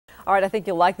All right, I think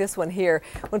you'll like this one here.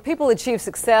 When people achieve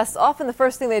success, often the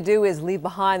first thing they do is leave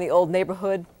behind the old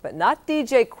neighborhood, but not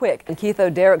DJ Quik. And Keith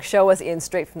O'Derrick show us in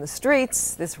Straight from the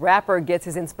Streets. This rapper gets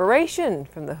his inspiration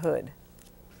from the hood.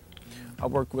 I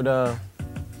work with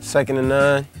Second and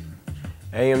None,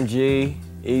 AMG,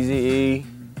 Eazy-E,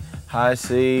 High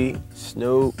C,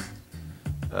 Snoop,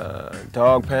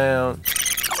 Dog Pound.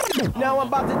 Now I'm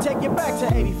about to take you back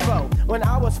to 84. When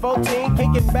I was 14,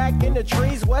 kicking back in the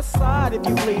trees, west side if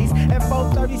you please. And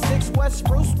 436 West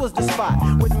Spruce was the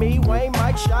spot. With me, Wayne,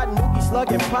 Mike Shot, Nookie Slug,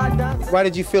 and Pot Dot. Why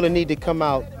did you feel the need to come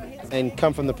out and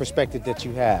come from the perspective that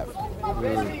you have?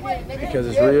 Because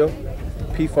it's real.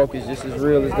 P-Funk is just as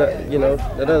real as that, you know,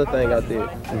 that other thing out there,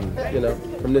 you know,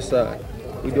 from this side.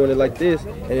 We doing it like this,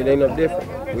 and it ain't no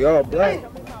different. We all black,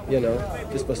 you know,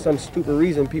 just for some stupid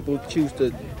reason people choose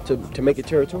to make it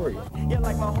territorial. Yeah,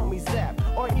 like my homie Zap,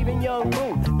 or even Young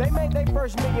Boom. They made their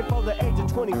first million for the age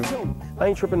of 22. I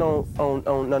ain't tripping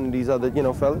on none of these other, you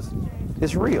know, fellas.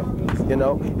 It's real, you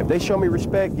know. If they show me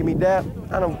respect, give me dap,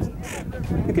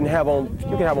 you can have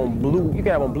on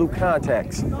blue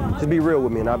contacts. Just be real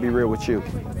with me and I'll be real with you.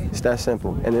 It's that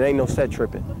simple. And it ain't no set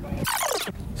tripping.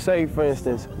 Say, for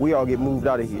instance, we all get moved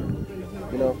out of here,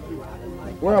 you know.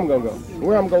 Where I'm gonna go?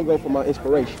 Where I'm gonna go for my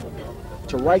inspiration?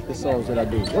 To write the songs that I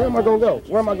do. Where am I gonna go?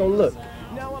 Where am I gonna look?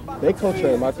 They culture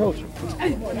ain't my culture.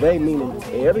 They meaning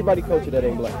everybody culture that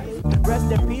ain't black.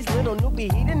 Rest in peace, little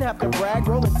Noopy, he didn't have to brag.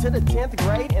 Rolling to the 10th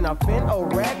grade and I fin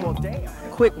old rag, well damn.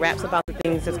 Quik raps about the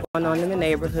things that's going on in the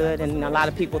neighborhood, and a lot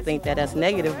of people think that that's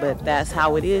negative, but that's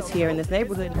how it is here in this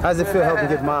neighborhood. How does it feel helping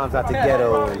get moms out the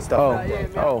ghetto and stuff?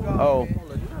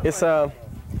 It's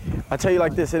I tell you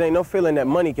like this, it ain't no feeling that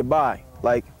money can buy.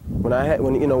 Like when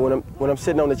I'm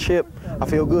sitting on the chip, I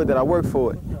feel good that I work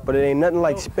for it. But it ain't nothing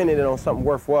like spending it on something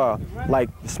worthwhile,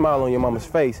 like the smile on your mama's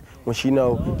face when she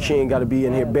know she ain't got to be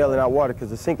in here bailing out water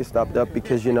because the sink is stopped up,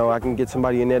 because you know I can get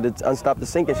somebody in there to unstop the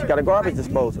sink and she got a garbage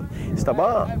disposal. It's the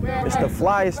bomb. It's the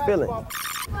flyest feeling.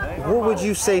 What would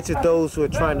you say to those who are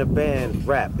trying to ban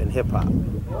rap and hip hop?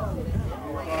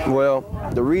 Well,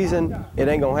 the reason it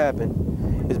ain't gonna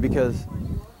happen is because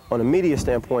on a media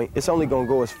standpoint, it's only gonna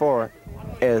go as far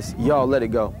as y'all let it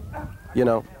go, you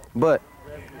know. But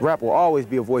rap will always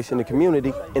be a voice in the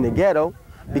community, in the ghetto,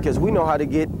 because we know how to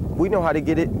get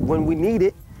it when we need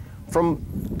it from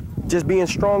just being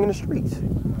strong in the streets.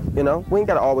 You know, we ain't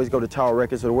gotta always go to Tower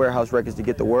Records or the Warehouse Records to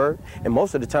get the word, and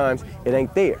most of the times it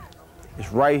ain't there.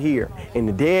 It's right here in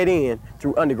the dead end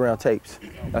through underground tapes.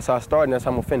 That's how I started and that's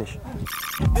how I'm gonna finish.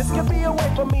 This could be a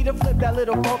way for me to flip that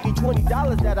little funky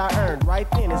 $20 that I earned. Right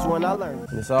then is when I learned.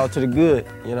 And it's all to the good,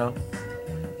 you know.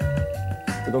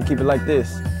 We're gonna keep it like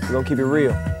this. We're gonna keep it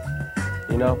real,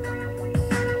 you know.